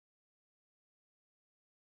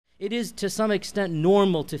It is to some extent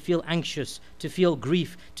normal to feel anxious, to feel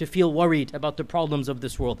grief, to feel worried about the problems of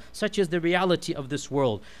this world. Such is the reality of this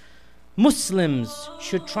world. Muslims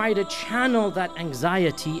should try to channel that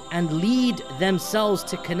anxiety and lead themselves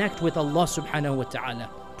to connect with Allah subhanahu wa ta'ala.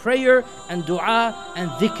 Prayer and dua and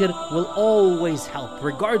dhikr will always help,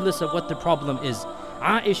 regardless of what the problem is.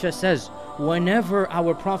 Aisha says, whenever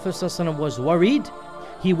our Prophet ﷺ was worried,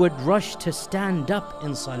 he would rush to stand up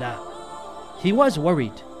in salah. He was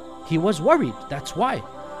worried. He was worried. That's why.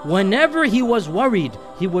 Whenever he was worried,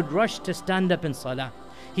 he would rush to stand up in salah.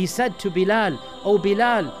 He said to Bilal, "Oh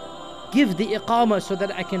Bilal, give the iqamah so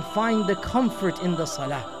that I can find the comfort in the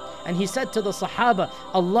salah." And he said to the Sahaba,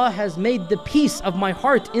 Allah has made the peace of my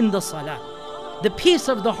heart in the salah. The peace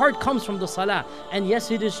of the heart comes from the salah. And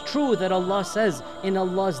yes, it is true that Allah says in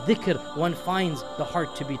Allah's dhikr, one finds the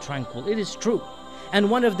heart to be tranquil. It is true. And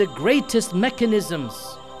one of the greatest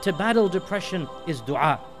mechanisms to battle depression is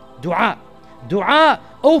dua. Dua. Dua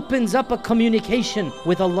opens up a communication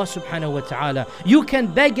with Allah subhanahu wa ta'ala. You can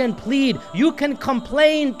beg and plead. You can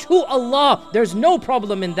complain to Allah. There's no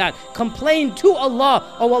problem in that. Complain to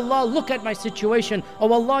Allah. Oh Allah, look at my situation.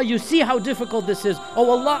 Oh Allah, you see how difficult this is.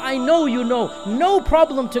 Oh Allah, I know you know. No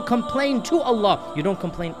problem to complain to Allah. You don't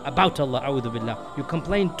complain about Allah, a'udhu billah. You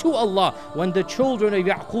complain to Allah. When the children of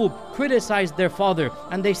Yaqub criticized their father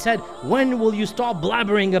and they said, when will you stop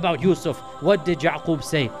blabbering about Yusuf? What did Yaqub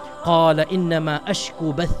say? قَالَ إِنَّمَا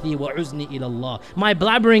أَشْكُو بَثِّي وَعُزْنِي إِلَى اللَّهِ. My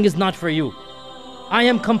blabbering is not for you. I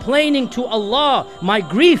am complaining to Allah. My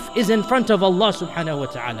grief is in front of Allah subhanahu wa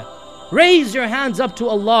ta'ala. Raise your hands up to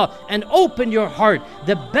Allah and open your heart.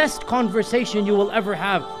 The best conversation you will ever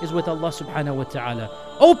have is with Allah subhanahu wa ta'ala.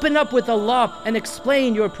 Open up with Allah and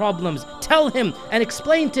explain your problems. Tell Him and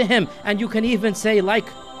explain to Him. And you can even say, like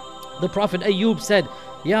the Prophet Ayyub said,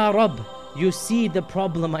 Ya Rabb, you see the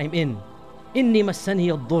problem I'm in. Inni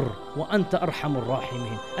massani ad-durr wa anta arhamur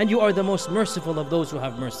rahimin. And you are the most merciful of those who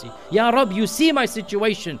have mercy. Ya Rabb, you see my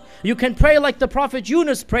situation. You can pray like the Prophet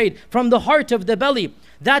Yunus prayed from the heart of the belly.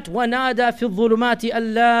 That wanada fi dhulumati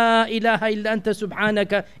alla ilaha illa anta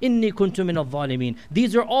subhanaka inni kuntu min adh-dhalimin.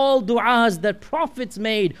 These are all du'as that prophets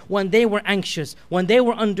made when they were anxious, when they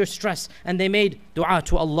were under stress, and they made dua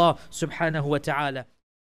to Allah subhanahu wa ta'ala.